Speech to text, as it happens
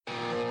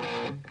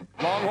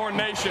Longhorn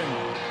Nation.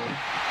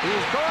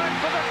 He's going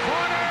for the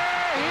corner.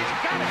 He's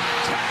got it.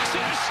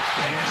 Texas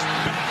is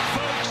back,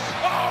 folks.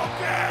 Oh,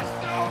 yes,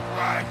 so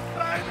right,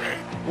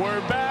 baby.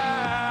 We're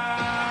back.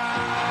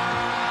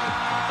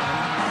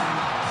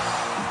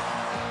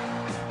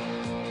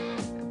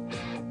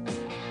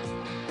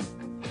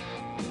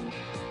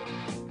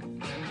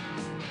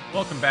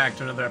 Welcome back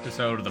to another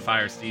episode of the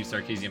Fire Steve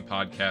Sarkisian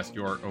podcast,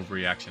 your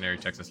overreactionary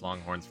Texas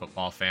Longhorns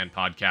football fan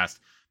podcast.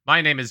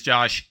 My name is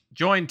Josh,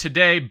 joined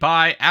today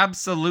by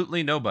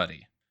absolutely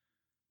nobody,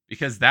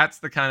 because that's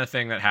the kind of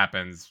thing that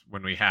happens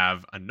when we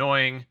have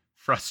annoying,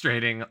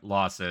 frustrating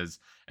losses.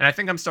 And I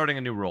think I'm starting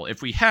a new rule.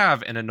 If we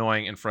have an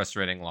annoying and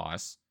frustrating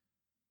loss,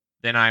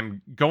 then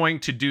I'm going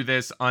to do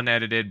this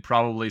unedited,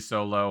 probably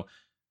solo.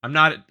 I'm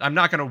not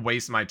going to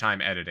waste my time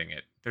editing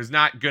it. There's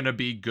not going to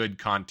be good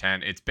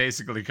content. It's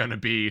basically going to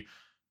be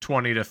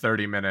 20 to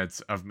 30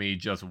 minutes of me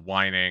just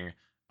whining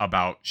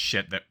about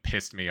shit that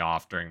pissed me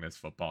off during this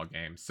football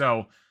game.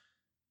 So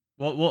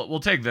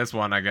we'll take this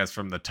one, I guess,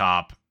 from the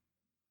top.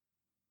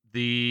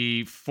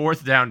 The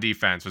fourth down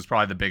defense was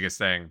probably the biggest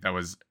thing that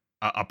was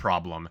a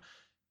problem.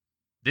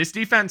 This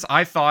defense,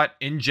 I thought,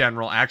 in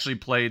general, actually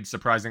played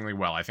surprisingly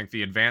well. I think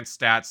the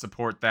advanced stats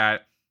support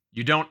that.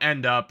 You don't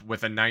end up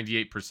with a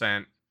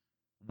 98%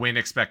 win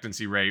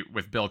expectancy rate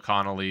with Bill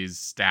Connolly's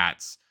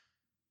stats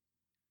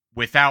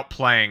without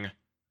playing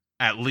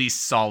at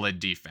least solid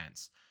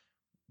defense.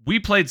 We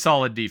played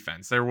solid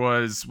defense. There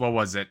was,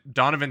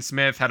 Donovan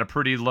Smith had a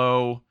pretty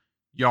low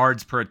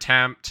yards per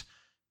attempt.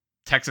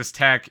 Texas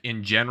Tech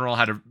in general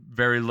had a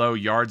very low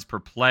yards per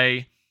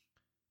play.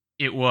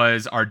 It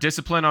was our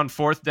discipline on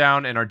fourth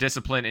down and our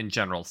discipline in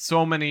general.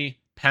 So many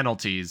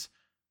penalties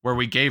where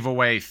we gave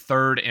away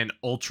third and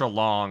ultra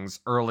longs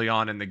early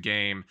on in the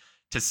game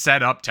to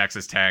set up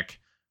Texas Tech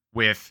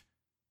with,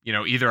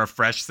 either a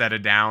fresh set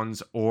of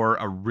downs or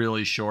a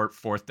really short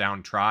fourth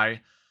down try.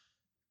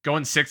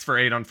 Going 6 for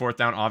 8 on fourth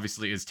down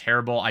obviously is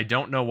terrible. I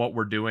don't know what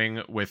we're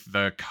doing with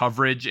the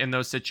coverage in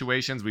those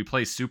situations. We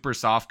play super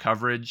soft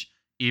coverage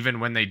even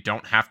when they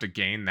don't have to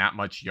gain that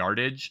much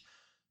yardage.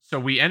 So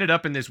we ended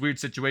up in this weird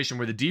situation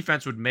where the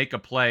defense would make a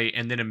play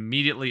and then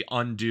immediately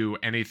undo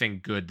anything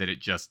good that it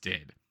just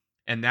did.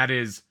 And that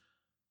is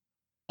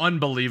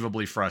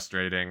unbelievably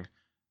frustrating.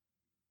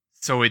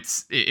 So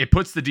it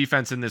puts the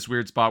defense in this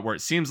weird spot where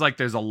it seems like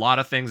there's a lot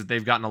of things that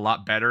they've gotten a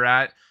lot better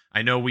at.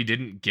 I know we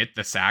didn't get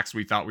the sacks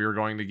we thought we were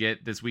going to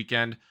get this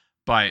weekend,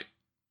 but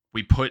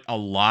we put a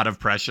lot of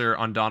pressure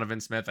on Donovan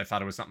Smith. I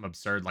thought it was something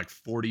absurd, like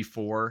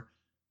 44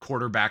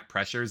 quarterback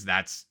pressures.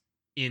 That's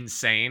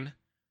insane.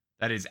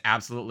 That is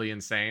absolutely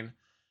insane.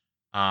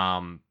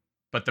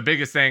 But the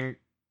biggest thing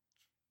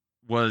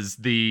was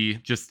the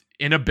just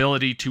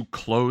inability to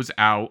close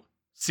out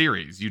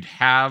series. You'd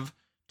have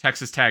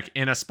Texas Tech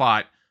in a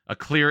spot, a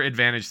clear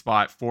advantage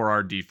spot for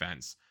our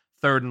defense,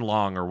 third and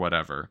long or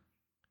whatever.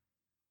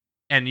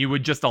 And you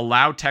would just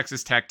allow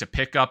Texas Tech to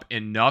pick up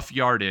enough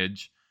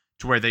yardage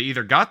to where they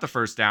either got the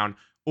first down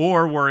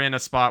or were in a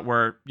spot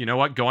where,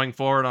 going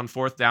forward on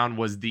fourth down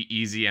was the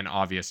easy and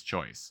obvious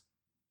choice.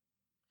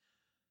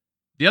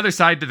 The other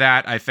side to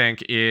that, I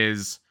think,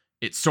 is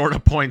it sort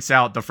of points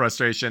out the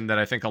frustration that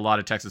I think a lot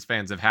of Texas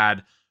fans have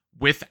had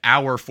with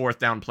our fourth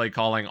down play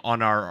calling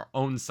on our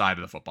own side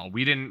of the football.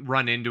 We didn't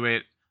run into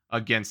it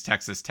against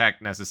Texas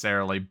Tech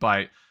necessarily,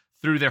 but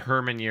through the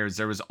Herman years,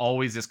 there was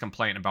always this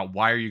complaint about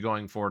why are you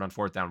going forward on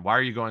fourth down? Why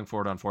are you going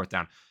forward on fourth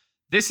down?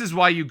 This is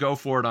why you go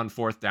forward on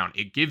fourth down.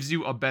 It gives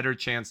you a better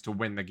chance to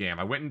win the game.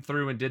 I went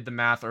through and did the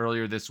math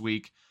earlier this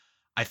week.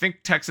 I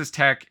think Texas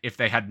Tech, if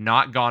they had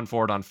not gone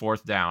forward on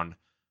fourth down,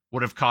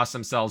 would have cost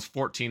themselves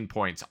 14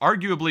 points.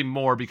 Arguably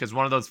more, because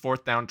one of those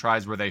fourth down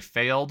tries where they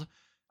failed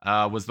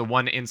was the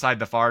one inside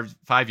the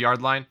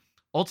 5-yard line.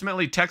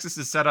 Ultimately, Texas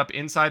is set up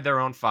inside their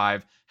own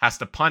 5, has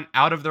to punt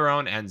out of their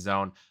own end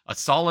zone, a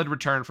solid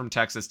return from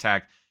Texas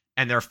Tech,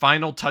 and their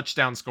final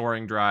touchdown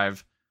scoring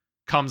drive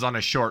comes on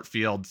a short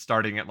field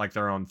starting at like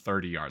their own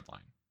 30-yard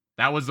line.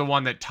 That was the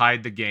one that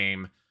tied the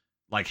game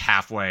like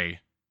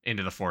halfway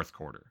into the fourth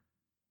quarter.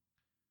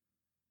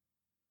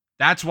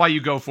 That's why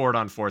you go forward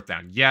on fourth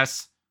down.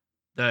 Yes,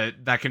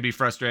 that can be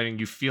frustrating.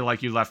 You feel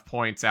like you left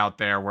points out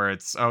there where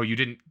it's, you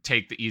didn't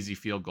take the easy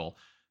field goal.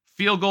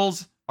 Field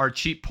goals are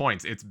cheap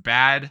points. It's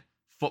bad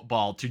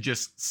football to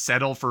just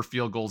settle for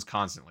field goals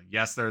constantly.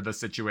 Yes, there are the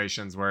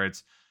situations where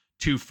it's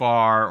too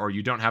far or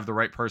you don't have the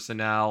right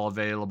personnel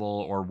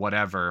available or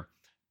whatever.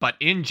 But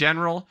in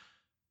general,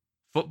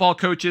 football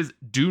coaches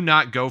do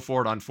not go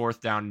for it on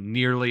fourth down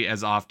nearly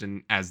as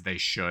often as they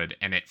should.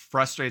 And it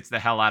frustrates the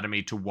hell out of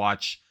me to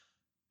watch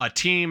a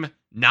team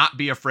not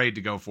be afraid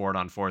to go for it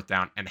on fourth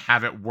down and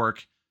have it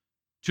work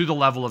to the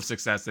level of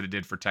success that it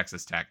did for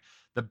Texas Tech.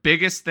 The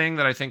biggest thing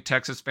that I think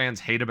Texas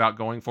fans hate about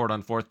going for it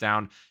on fourth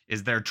down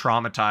is they're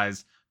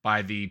traumatized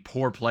by the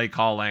poor play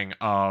calling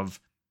of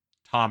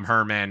Tom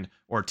Herman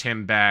or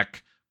Tim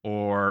Beck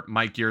or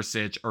Mike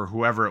Yurcich or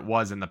whoever it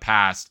was in the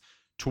past,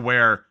 to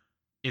where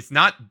it's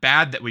not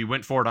bad that we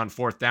went for it on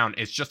fourth down.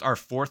 It's just our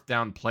fourth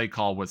down play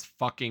call was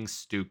fucking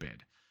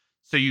stupid.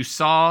 So you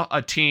saw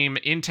a team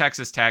in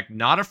Texas Tech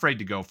not afraid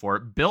to go for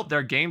it, built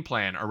their game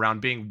plan around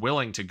being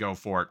willing to go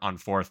for it on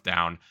fourth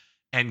down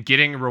and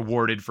getting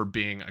rewarded for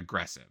being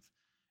aggressive.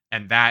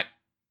 And that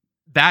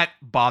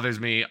bothers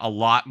me a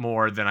lot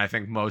more than I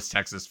think most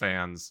Texas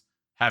fans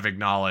have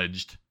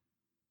acknowledged,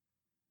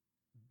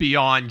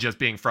 beyond just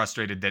being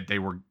frustrated that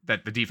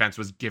the defense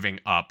was giving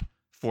up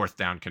fourth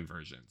down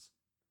conversions.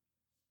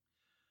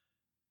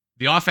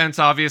 The offense,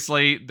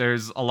 obviously,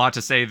 there's a lot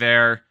to say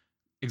there.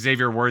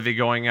 Xavier Worthy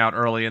going out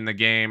early in the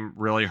game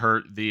really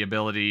hurt the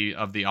ability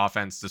of the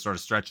offense to sort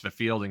of stretch the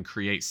field and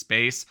create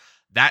space.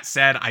 That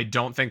said, I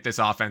don't think this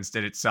offense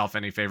did itself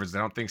any favors. I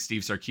don't think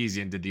Steve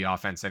Sarkisian did the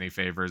offense any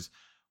favors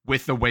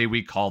with the way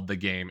we called the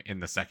game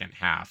in the second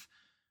half.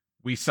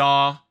 We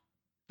saw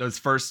those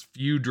first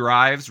few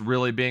drives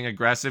really being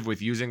aggressive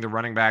with using the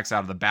running backs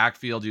out of the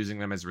backfield, using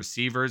them as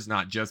receivers,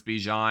 not just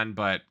Bijan,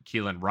 but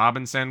Keelan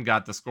Robinson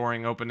got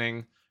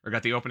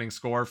the opening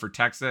score for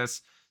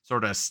Texas,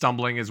 sort of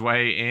stumbling his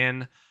way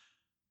in.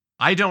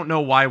 I don't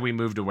know why we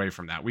moved away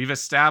from that. We've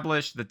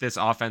established that this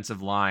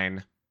offensive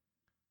line,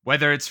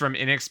 whether it's from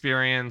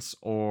inexperience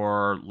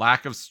or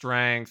lack of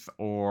strength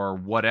or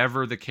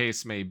whatever the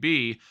case may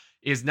be,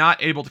 is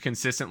not able to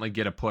consistently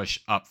get a push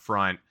up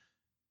front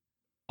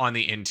on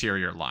the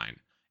interior line.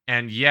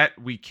 And yet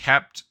we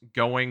kept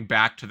going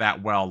back to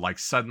that well, like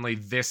suddenly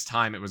this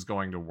time it was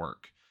going to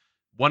work.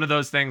 One of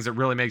those things that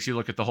really makes you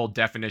look at the whole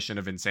definition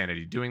of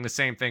insanity, doing the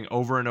same thing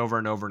over and over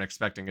and over and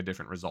expecting a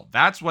different result.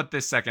 That's what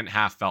this second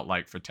half felt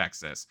like for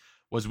Texas,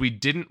 was we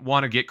didn't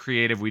want to get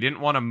creative. We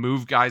didn't want to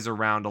move guys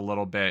around a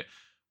little bit.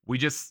 We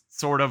just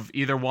sort of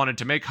either wanted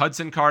to make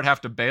Hudson Card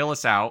have to bail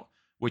us out,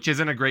 which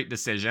isn't a great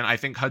decision. I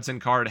think Hudson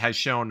Card has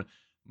shown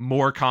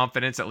more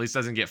confidence, at least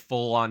doesn't get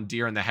full on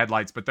deer in the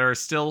headlights, but there are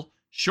still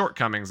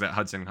shortcomings that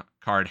Hudson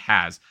Card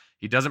has.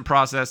 He doesn't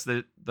process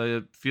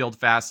the field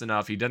fast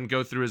enough. He doesn't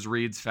go through his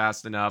reads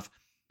fast enough.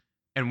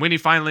 And when he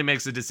finally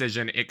makes a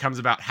decision, it comes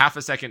about half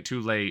a second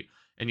too late.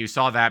 And you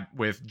saw that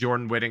with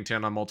Jordan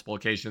Whittington on multiple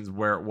occasions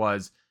where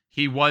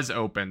he was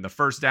open. The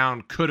first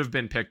down could have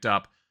been picked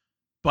up,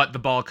 but the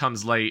ball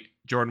comes late.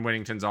 Jordan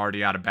Whittington's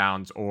already out of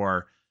bounds,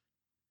 or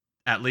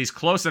at least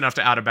close enough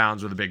to out of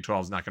bounds where the Big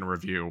 12 is not going to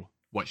review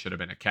what should have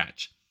been a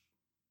catch.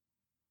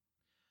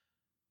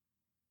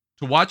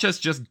 To watch us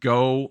just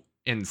go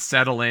and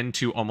settle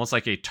into almost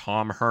like a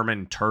Tom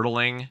Herman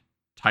turtling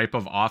type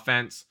of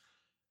offense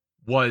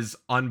was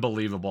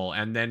unbelievable.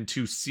 And then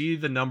to see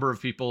the number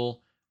of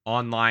people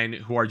online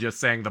who are just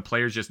saying the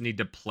players just need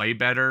to play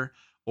better,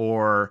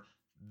 or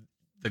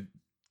the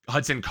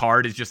Hudson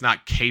Card is just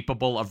not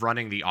capable of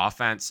running the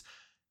offense,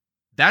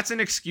 that's an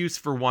excuse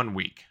for 1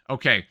 week.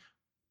 Okay,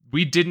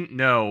 we didn't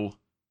know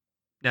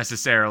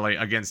necessarily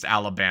against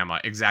Alabama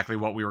exactly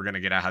what we were going to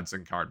get at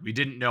Hudson Card. We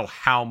didn't know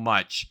how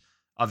much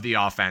of the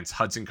offense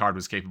Hudson Card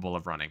was capable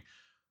of running.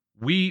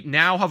 We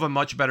now have a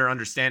much better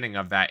understanding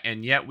of that,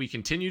 and yet we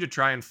continue to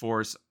try and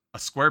force a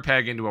square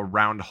peg into a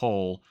round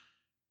hole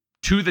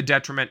to the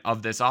detriment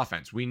of this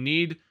offense. We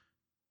need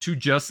to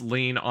just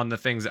lean on the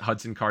things that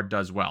Hudson Card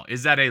does well.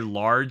 Is that a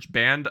large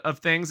band of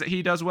things that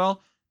he does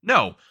well?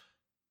 No.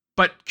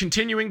 But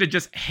continuing to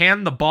just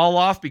hand the ball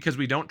off because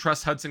we don't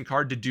trust Hudson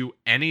Card to do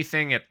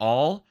anything at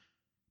all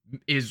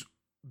is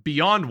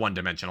beyond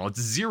one-dimensional. It's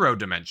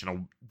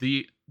zero-dimensional.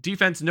 The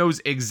defense knows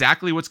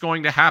exactly what's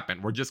going to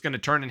happen. We're just going to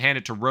turn and hand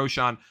it to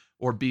Roschon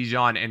or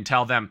Bijan and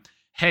tell them,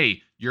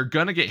 hey, you're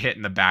going to get hit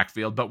in the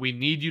backfield, but we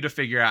need you to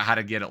figure out how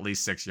to get at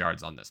least 6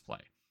 yards on this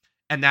play.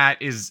 And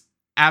that is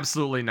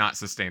absolutely not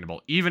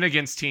sustainable, even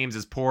against teams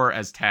as poor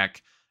as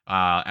Tech,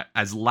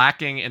 as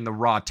lacking in the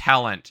raw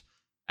talent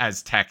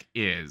as Tech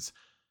is.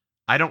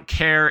 I don't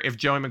care if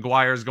Joey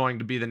McGuire is going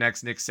to be the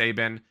next Nick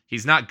Saban.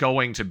 He's not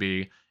going to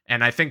be.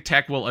 And I think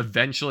Tech will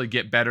eventually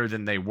get better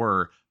than they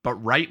were. But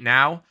right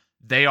now,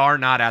 they are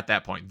not at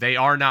that point. They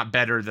are not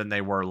better than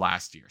they were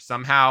last year.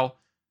 Somehow,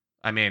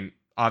 I mean,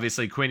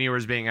 obviously Quinn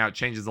Ewers being out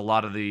changes a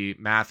lot of the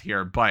math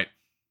here, but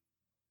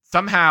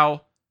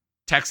somehow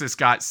Texas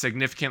got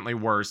significantly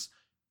worse,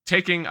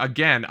 taking,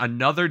 again,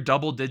 another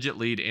double-digit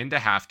lead into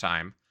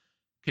halftime,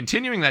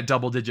 continuing that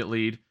double-digit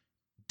lead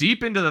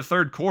deep into the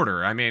third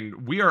quarter. I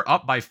mean, we are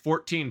up by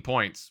 14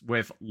 points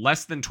with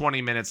less than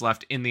 20 minutes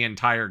left in the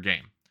entire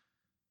game.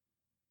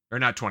 Or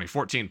not 20,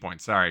 14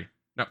 points, sorry.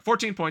 No,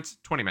 14 points,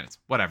 20 minutes,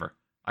 whatever.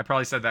 I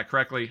probably said that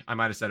correctly. I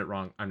might have said it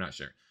wrong. I'm not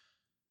sure.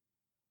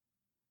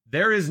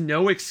 There is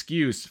no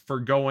excuse for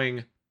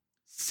going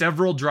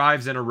several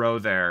drives in a row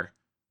there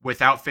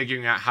without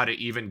figuring out how to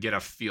even get a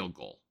field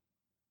goal.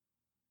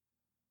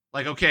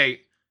 Like,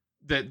 okay,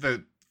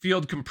 the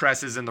field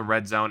compresses in the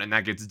red zone, and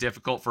that gets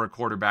difficult for a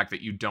quarterback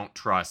that you don't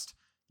trust,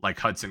 like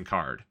Hudson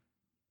Card.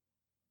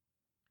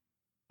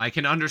 I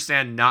can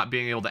understand not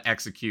being able to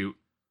execute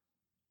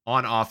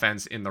on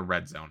offense in the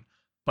red zone,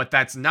 but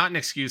that's not an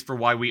excuse for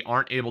why we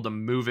aren't able to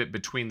move it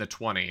between the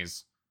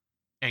 20s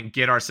and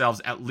get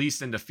ourselves at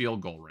least into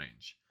field goal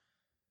range.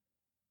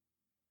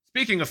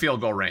 Speaking of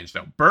field goal range,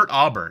 though, Bert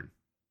Auburn.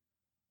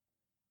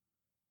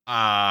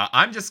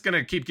 I'm just going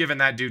to keep giving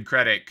that dude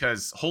credit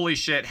because holy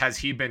shit, has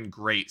he been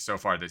great so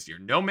far this year.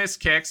 No missed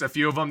kicks, a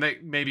few of them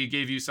that maybe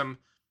gave you some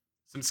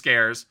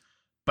scares,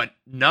 but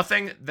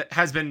nothing that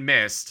has been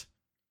missed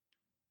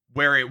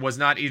where it was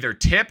not either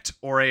tipped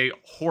or a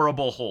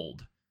horrible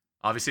hold.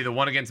 Obviously, the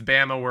one against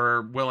Bama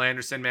where Will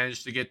Anderson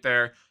managed to get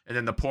there, and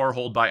then the poor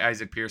hold by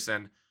Isaac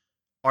Pearson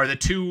are the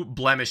two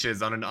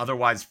blemishes on an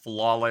otherwise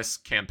flawless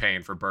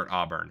campaign for Bert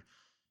Auburn.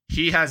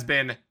 He has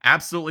been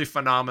absolutely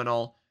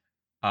phenomenal.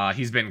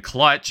 He's been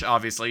clutch.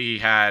 Obviously, he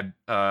had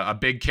a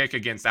big kick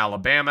against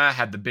Alabama,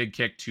 had the big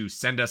kick to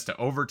send us to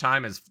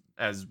overtime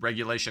as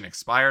regulation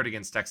expired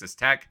against Texas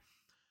Tech.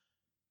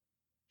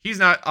 He's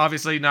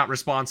obviously not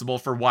responsible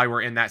for why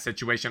we're in that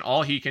situation.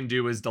 All he can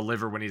do is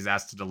deliver when he's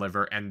asked to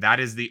deliver, and that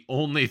is the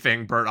only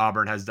thing Bert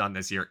Auburn has done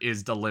this year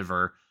is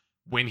deliver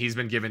when he's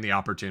been given the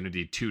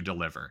opportunity to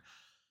deliver.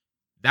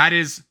 That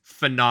is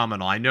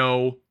phenomenal. I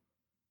know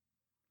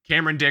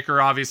Cameron Dicker,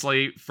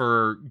 obviously,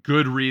 for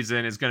good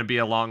reason, is going to be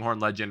a Longhorn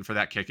legend for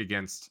that kick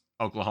against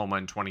Oklahoma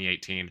in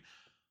 2018.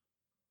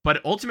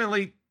 But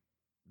ultimately,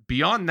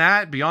 beyond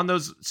that, beyond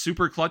those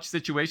super clutch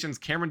situations,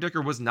 Cameron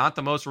Dicker was not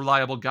the most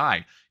reliable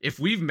guy. If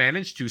we've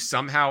managed to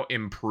somehow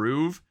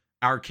improve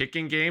our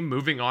kicking game,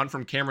 moving on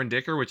from Cameron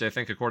Dicker, which I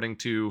think according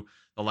to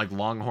the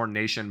Longhorn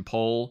Nation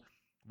poll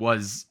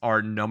was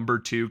our number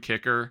 2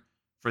 kicker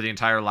for the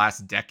entire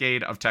last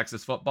decade of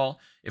Texas football.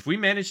 If we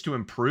manage to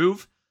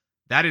improve,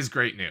 that is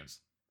great news.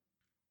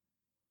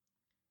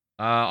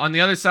 On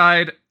the other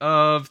side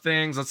of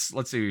things,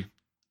 let's see.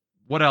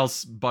 What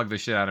else bugged the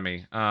shit out of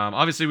me?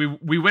 Obviously,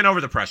 we went over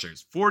the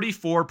pressures.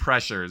 44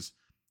 pressures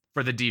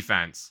for the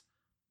defense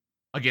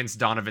against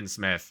Donovan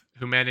Smith,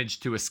 who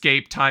managed to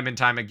escape time and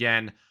time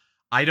again.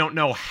 I don't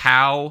know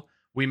how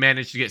we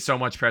managed to get so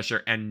much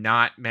pressure and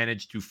not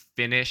manage to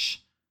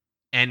finish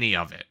any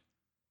of it.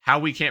 How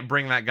we can't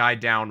bring that guy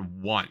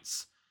down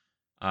once.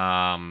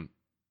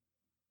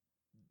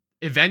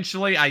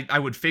 Eventually, I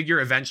would figure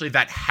eventually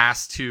that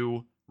has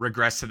to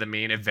regress to the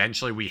mean.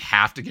 Eventually, we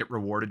have to get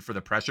rewarded for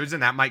the pressures,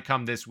 and that might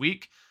come this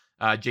week.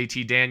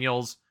 JT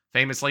Daniels,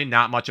 famously,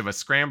 not much of a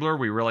scrambler.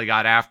 We really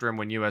got after him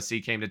when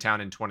USC came to town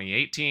in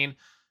 2018.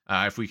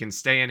 If we can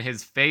stay in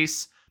his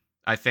face,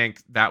 I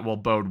think that will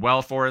bode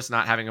well for us.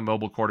 Not having a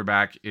mobile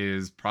quarterback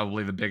is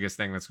probably the biggest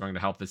thing that's going to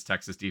help this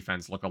Texas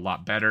defense look a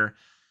lot better.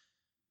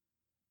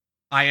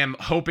 I am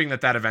hoping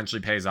that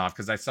eventually pays off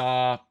because I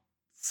saw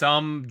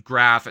some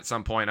graph at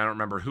some point. I don't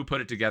remember who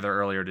put it together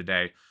earlier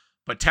today,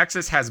 but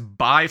Texas has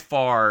by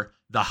far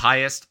the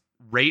highest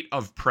rate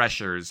of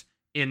pressures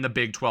in the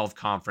Big 12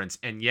 conference,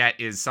 and yet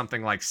is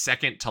something like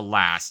second to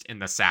last in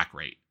the sack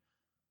rate.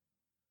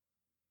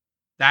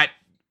 That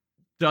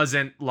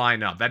doesn't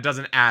line up. That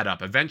doesn't add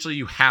up. Eventually,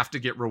 you have to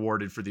get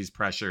rewarded for these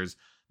pressures.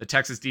 The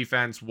Texas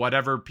defense,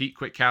 whatever Pete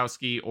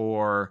Kwiatkowski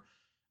or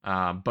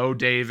Bo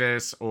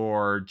Davis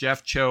or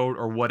Jeff Choate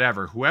or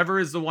whatever, whoever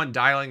is the one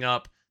dialing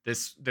up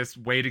this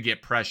way to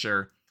get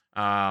pressure,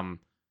 has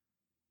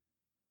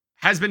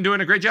been doing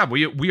a great job.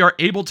 We are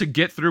able to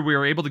get through. We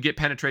are able to get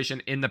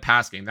penetration in the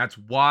pass game. That's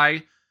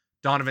why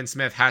Donovan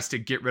Smith has to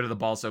get rid of the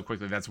ball so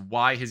quickly. That's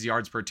why his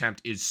yards per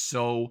attempt is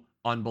so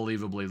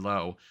unbelievably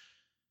low.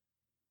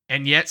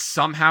 And yet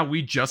somehow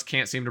we just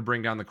can't seem to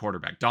bring down the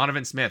quarterback.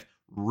 Donovan Smith,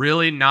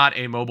 really not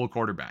a mobile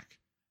quarterback.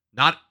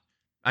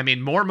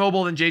 More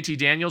mobile than JT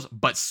Daniels,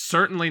 but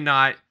certainly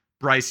not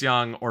Bryce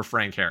Young or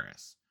Frank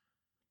Harris.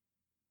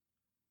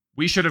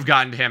 We should have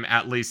gotten to him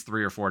at least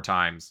 3 or 4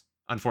 times.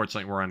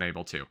 Unfortunately, we're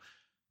unable to.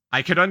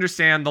 I could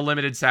understand the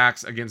limited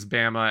sacks against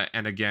Bama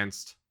and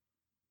against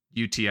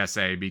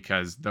UTSA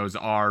because those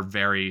are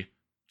very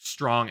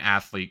strong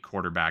athlete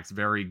quarterbacks,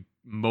 very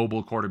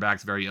mobile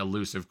quarterbacks, very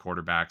elusive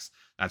quarterbacks.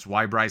 That's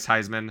why Bryce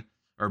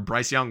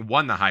Young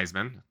won the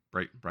Heisman.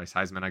 Bryce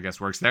Heisman, I guess,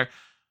 works there.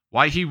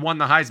 Why he won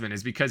the Heisman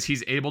is because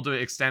he's able to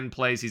extend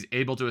plays. He's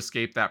able to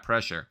escape that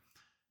pressure.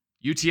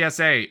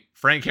 UTSA,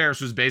 Frank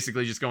Harris was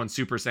basically just going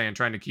Super Saiyan,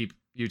 trying to keep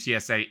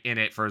UTSA in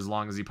it for as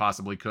long as he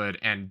possibly could,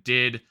 and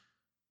did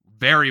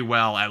very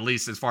well, at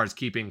least as far as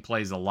keeping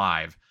plays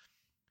alive.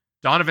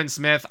 Donovan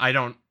Smith, I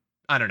don't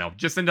know.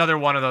 Just another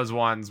one of those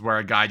ones where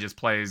a guy just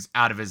plays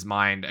out of his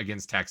mind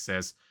against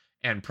Texas,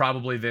 and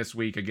probably this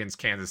week against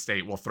Kansas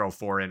State will throw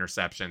 4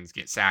 interceptions,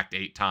 get sacked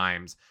 8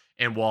 times,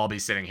 and we'll all be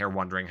sitting here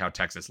wondering how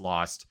Texas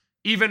lost,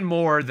 even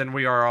more than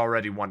we are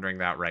already wondering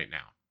that right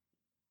now.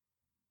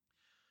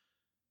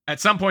 At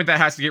some point, that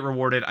has to get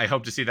rewarded. I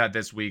hope to see that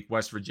this week.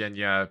 West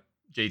Virginia,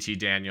 JT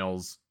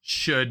Daniels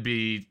should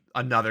be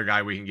another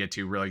guy we can get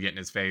to really get in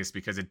his face,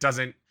 because it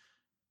doesn't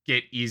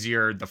get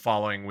easier the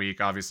following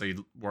week. Obviously,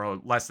 we're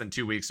less than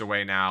 2 weeks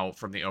away now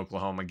from the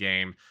Oklahoma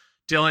game.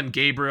 Dillon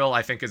Gabriel,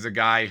 I think, is a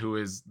guy who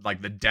is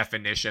like the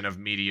definition of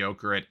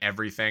mediocre at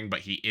everything, but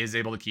he is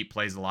able to keep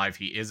plays alive.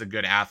 He is a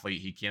good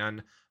athlete. He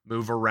can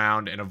move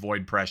around and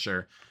avoid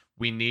pressure.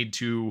 We need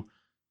to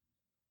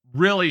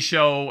really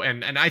show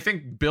and I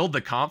think build the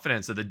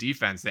confidence of the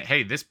defense that,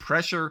 hey, this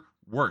pressure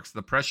works.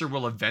 The pressure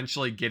will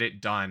eventually get it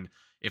done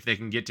if they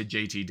can get to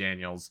JT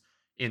Daniels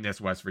in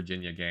this West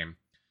Virginia game.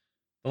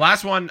 The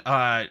last one,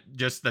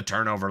 just the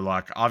turnover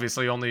luck.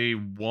 Obviously, only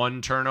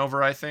one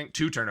turnover, I think.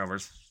 2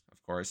 turnovers, of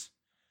course.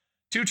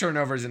 2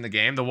 turnovers in the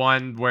game. The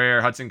one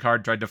where Hudson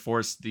Card tried to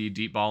force the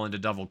deep ball into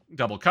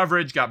double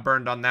coverage, got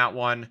burned on that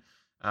one.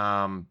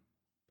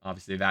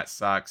 Obviously, that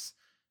sucks.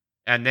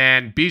 And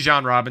then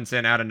Bijan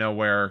Robinson out of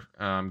nowhere,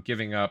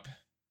 giving up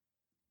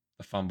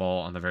the fumble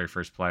on the very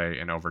first play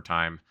in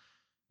overtime.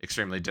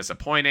 Extremely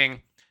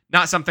disappointing.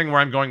 Not something where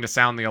I'm going to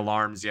sound the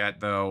alarms yet,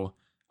 though.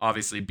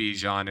 Obviously,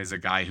 Bijan is a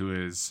guy who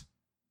has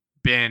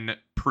been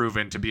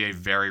proven to be a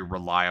very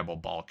reliable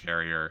ball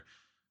carrier.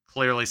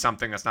 Clearly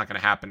something that's not going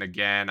to happen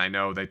again. I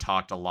know they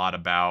talked a lot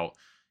about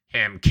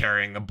him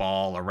carrying the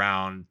ball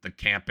around the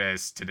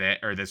campus today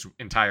or this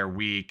entire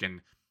week,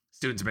 and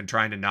students have been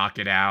trying to knock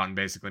it out and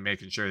basically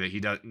making sure that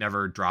he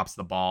never drops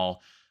the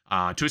ball.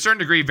 To a certain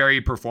degree,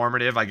 very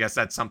performative. I guess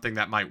that's something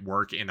that might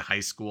work in high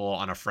school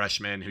on a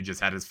freshman who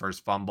just had his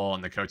first fumble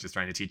and the coach is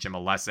trying to teach him a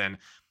lesson.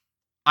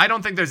 I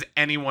don't think there's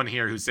anyone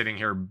here who's sitting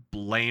here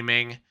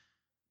blaming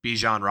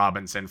Bijan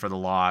Robinson for the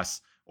loss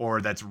or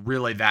that's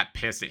really that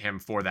pissed at him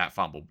for that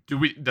fumble.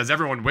 Does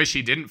everyone wish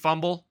he didn't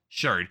fumble?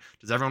 Sure.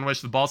 Does everyone wish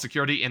the ball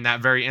security in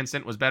that very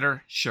instant was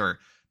better? Sure.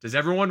 Does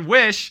everyone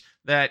wish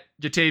that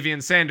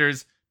Ja'Tavion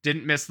Sanders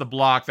didn't miss the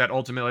block that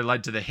ultimately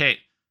led to the hit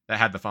that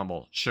had the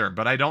fumble? Sure.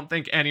 But I don't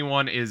think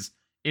anyone is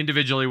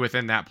individually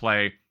within that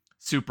play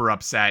super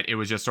upset. It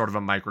was just sort of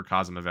a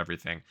microcosm of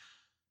everything.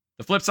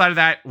 The flip side of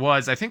that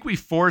was I think we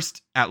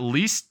forced at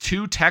least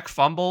 2 Tech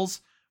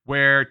fumbles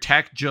where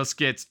Tech just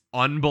gets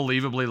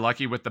unbelievably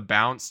lucky with the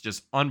bounce,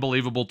 just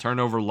unbelievable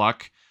turnover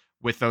luck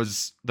with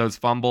those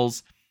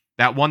fumbles.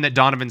 That one that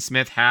Donovan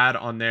Smith had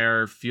on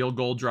their field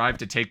goal drive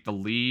to take the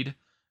lead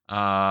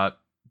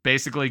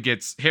basically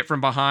gets hit from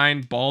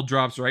behind, ball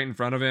drops right in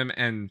front of him,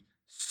 and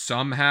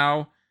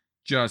somehow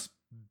just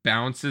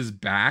bounces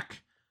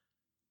back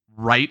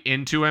right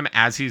into him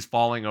as he's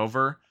falling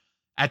over.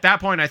 At that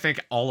point, I think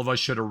all of us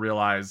should have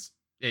realized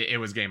it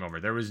was game over.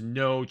 There was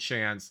no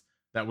chance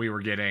that we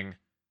were going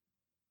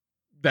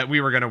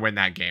to win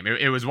that game.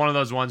 It was one of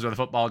those ones where the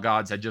football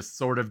gods had just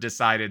sort of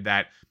decided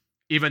that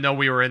even though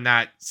we were in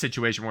that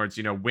situation where it's,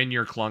 win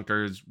your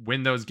clunkers,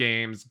 win those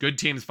games, good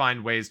teams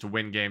find ways to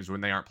win games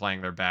when they aren't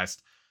playing their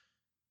best.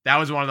 That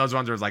was one of those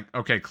ones where it's like,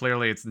 okay,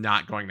 clearly it's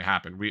not going to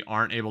happen. We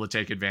aren't able to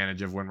take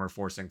advantage of when we're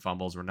forcing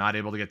fumbles. We're not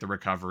able to get the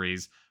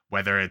recoveries,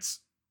 whether it's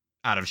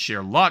out of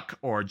sheer luck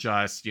or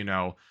just,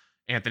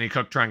 Anthony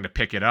Cook trying to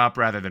pick it up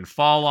rather than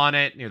fall on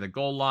it near the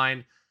goal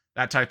line,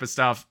 that type of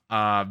stuff.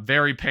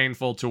 Very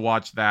painful to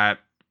watch that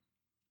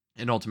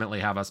and ultimately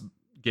have us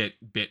get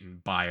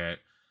bitten by it.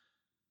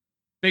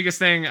 Biggest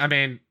thing,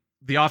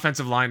 the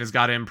offensive line has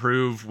got to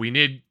improve. We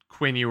need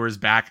Quinn Ewers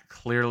back,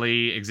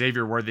 clearly.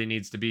 Xavier Worthy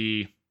needs to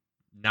be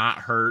not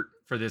hurt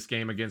for this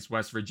game against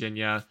West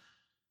Virginia.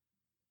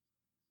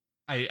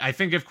 I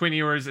think if Quinn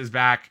Ewers is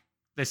back,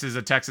 this is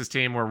a Texas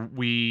team where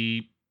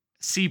we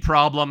see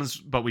problems,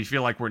 but we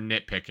feel like we're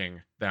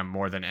nitpicking them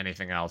more than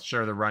anything else.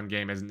 Sure, the run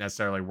game isn't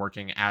necessarily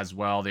working as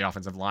well. The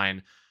offensive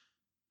line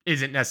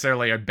isn't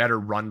necessarily a better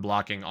run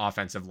blocking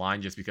offensive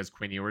line just because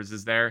Quinn Ewers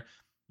is there,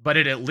 but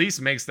it at least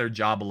makes their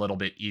job a little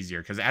bit easier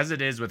because as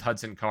it is with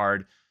Hudson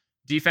Card,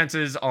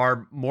 defenses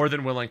are more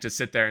than willing to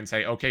sit there and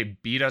say, okay,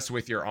 beat us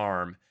with your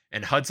arm.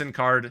 And Hudson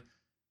Card,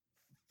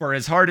 for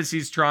as hard as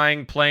he's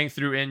trying, playing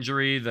through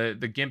injury, the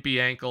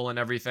gimpy ankle and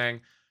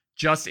everything,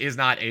 just is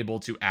not able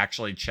to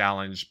actually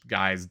challenge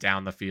guys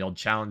down the field,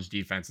 challenge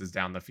defenses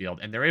down the field.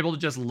 And they're able to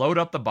just load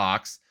up the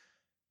box.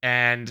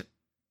 And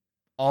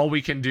all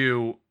we can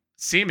do,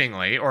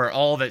 seemingly, or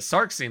all that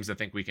Sark seems to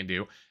think we can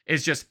do,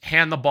 is just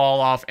hand the ball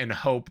off and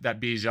hope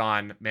that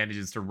Bijan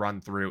manages to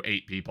run through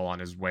 8 people on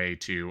his way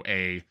to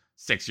a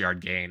 6-yard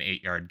gain,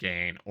 8-yard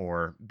gain,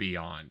 or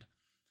beyond.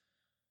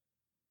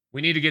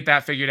 We need to get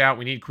that figured out.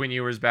 We need Quinn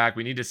Ewers back.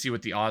 We need to see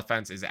what the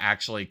offense is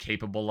actually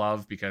capable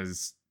of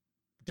because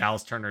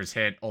Dallas Turner's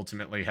hit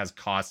ultimately has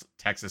cost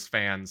Texas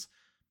fans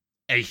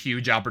a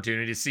huge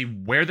opportunity to see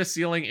where the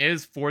ceiling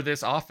is for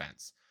this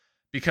offense.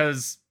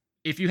 Because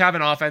if you have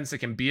an offense that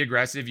can be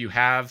aggressive, you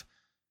have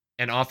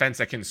an offense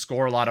that can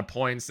score a lot of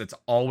points, that's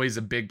always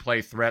a big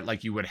play threat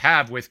like you would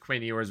have with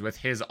Quinn Ewers, with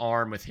his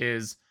arm, with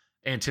his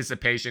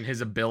anticipation,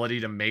 his ability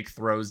to make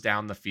throws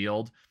down the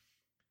field.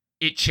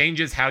 It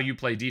changes how you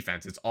play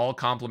defense. It's all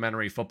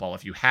complementary football.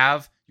 If you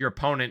have your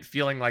opponent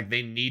feeling like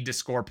they need to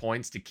score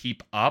points to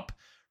keep up,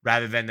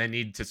 rather than they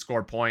need to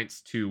score points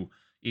to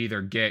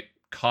either get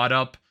caught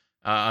up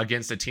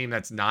against a team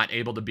that's not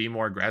able to be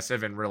more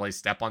aggressive and really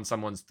step on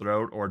someone's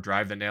throat or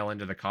drive the nail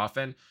into the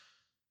coffin,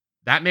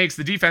 that makes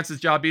the defense's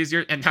job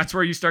easier, and that's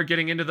where you start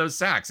getting into those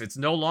sacks. It's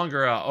no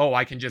longer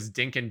I can just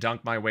dink and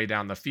dunk my way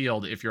down the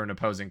field if you're an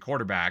opposing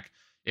quarterback.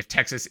 If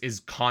Texas is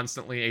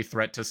constantly a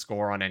threat to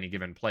score on any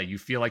given play, you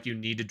feel like you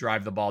need to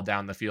drive the ball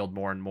down the field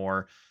more and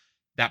more.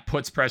 That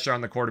puts pressure on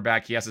the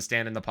quarterback. He has to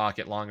stand in the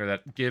pocket longer.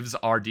 That gives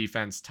our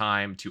defense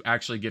time to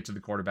actually get to the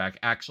quarterback,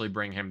 actually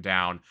bring him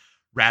down,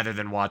 rather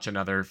than watch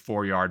another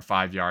 4-yard,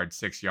 5-yard,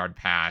 6-yard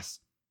pass,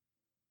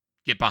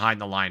 get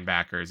behind the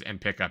linebackers, and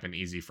pick up an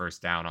easy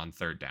first down on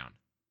third down.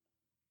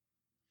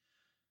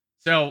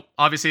 So,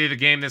 obviously, the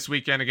game this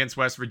weekend against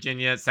West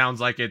Virginia, it sounds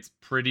like it's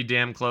pretty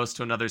damn close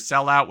to another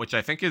sellout, which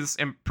I think is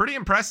pretty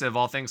impressive,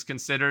 all things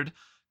considered,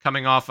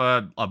 coming off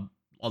a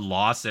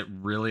loss that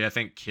really, I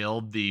think,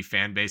 killed the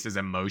fan base's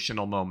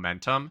emotional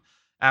momentum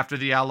after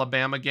the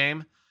Alabama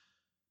game.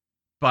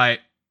 But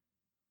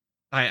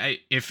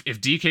if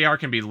DKR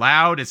can be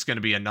loud, it's going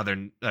to be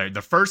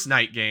the first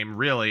night game,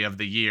 really, of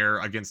the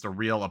year against a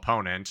real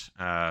opponent.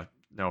 No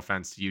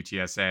offense to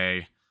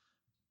UTSA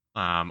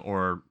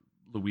or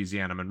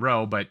Louisiana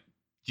Monroe, but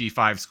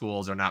G5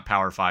 schools are not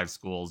Power 5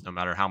 schools, no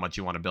matter how much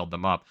you want to build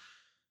them up.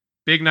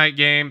 Big night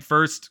game,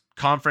 first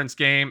conference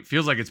game.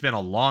 Feels like it's been a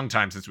long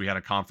time since we had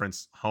a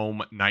conference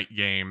home night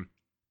game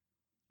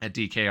at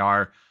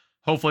DKR.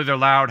 Hopefully they're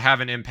loud, have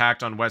an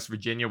impact on West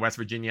Virginia. West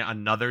Virginia,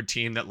 another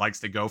team that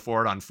likes to go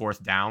for it on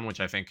fourth down, which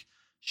I think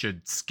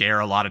should scare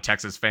a lot of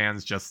Texas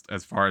fans, just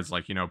as far as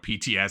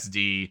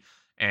PTSD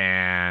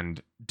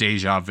and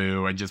deja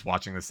vu and just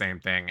watching the same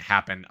thing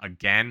happen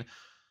again.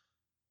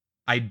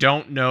 I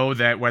don't know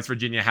that West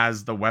Virginia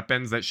has the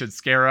weapons that should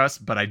scare us,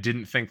 but I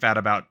didn't think that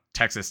about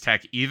Texas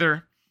Tech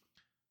either.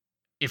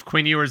 If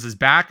Quinn Ewers is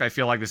back, I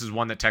feel like this is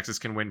one that Texas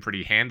can win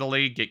pretty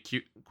handily. Get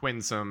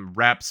Quinn some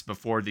reps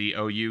before the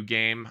OU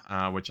game,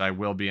 which I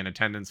will be in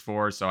attendance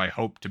for. So I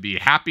hope to be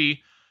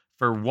happy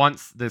for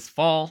once this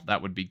fall.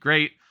 That would be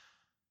great.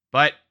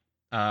 But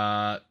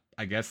I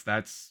guess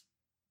that's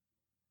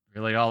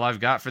really all I've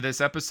got for this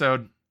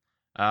episode.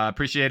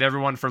 Appreciate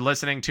everyone for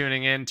listening,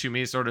 tuning in to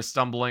me sort of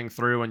stumbling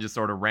through and just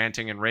sort of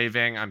ranting and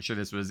raving. I'm sure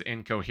this was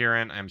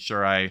incoherent. I'm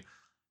sure I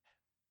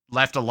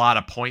left a lot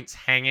of points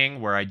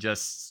hanging where I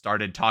just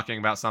started talking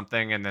about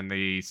something and then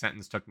the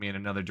sentence took me in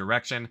another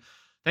direction.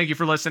 Thank you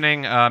for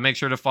listening. Make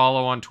sure to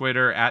follow on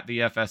Twitter at the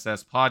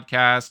FSS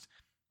Podcast.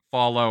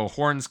 Follow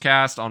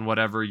Hornscast on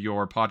whatever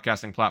your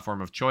podcasting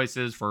platform of choice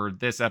is for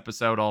this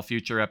episode, all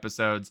future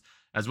episodes,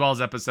 as well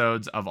as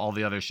episodes of all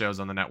the other shows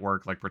on the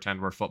network, like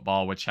Pretend We're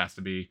Football, which has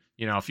to be,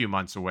 a few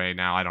months away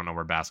now. I don't know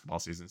where basketball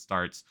season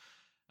starts.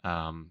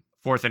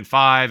 4th and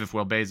 5, if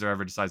Will Baser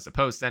ever decides to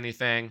post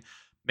anything.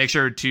 Make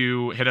sure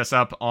to hit us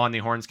up on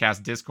the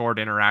Hornscast Discord,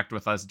 interact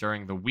with us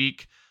during the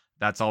week.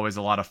 That's always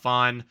a lot of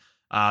fun.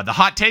 The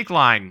hot take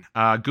line,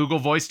 Google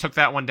Voice took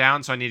that one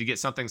down, so I need to get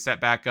something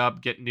set back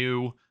up, get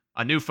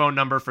a new phone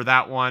number for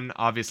that one.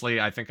 Obviously,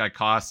 I think I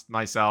cost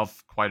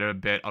myself quite a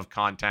bit of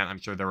content. I'm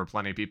sure there were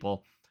plenty of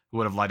people who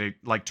would have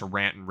liked to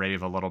rant and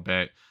rave a little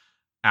bit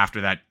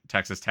after that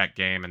Texas Tech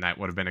game, and that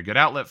would have been a good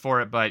outlet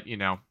for it. But,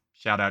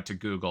 shout out to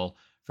Google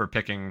for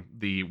picking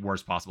the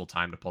worst possible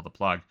time to pull the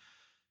plug.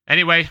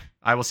 Anyway,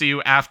 I will see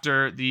you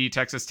after the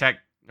Texas Tech,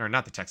 or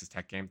not the Texas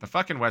Tech game, the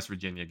fucking West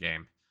Virginia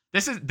game.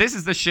 This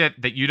is the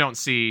shit that you don't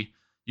see,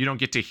 you don't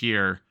get to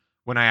hear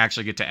when I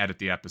actually get to edit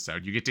the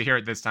episode. You get to hear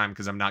it this time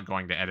because I'm not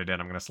going to edit it.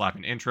 I'm going to slap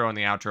an intro and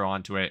the outro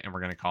onto it, and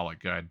we're going to call it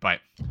good. But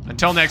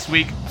until next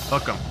week,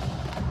 hook 'em.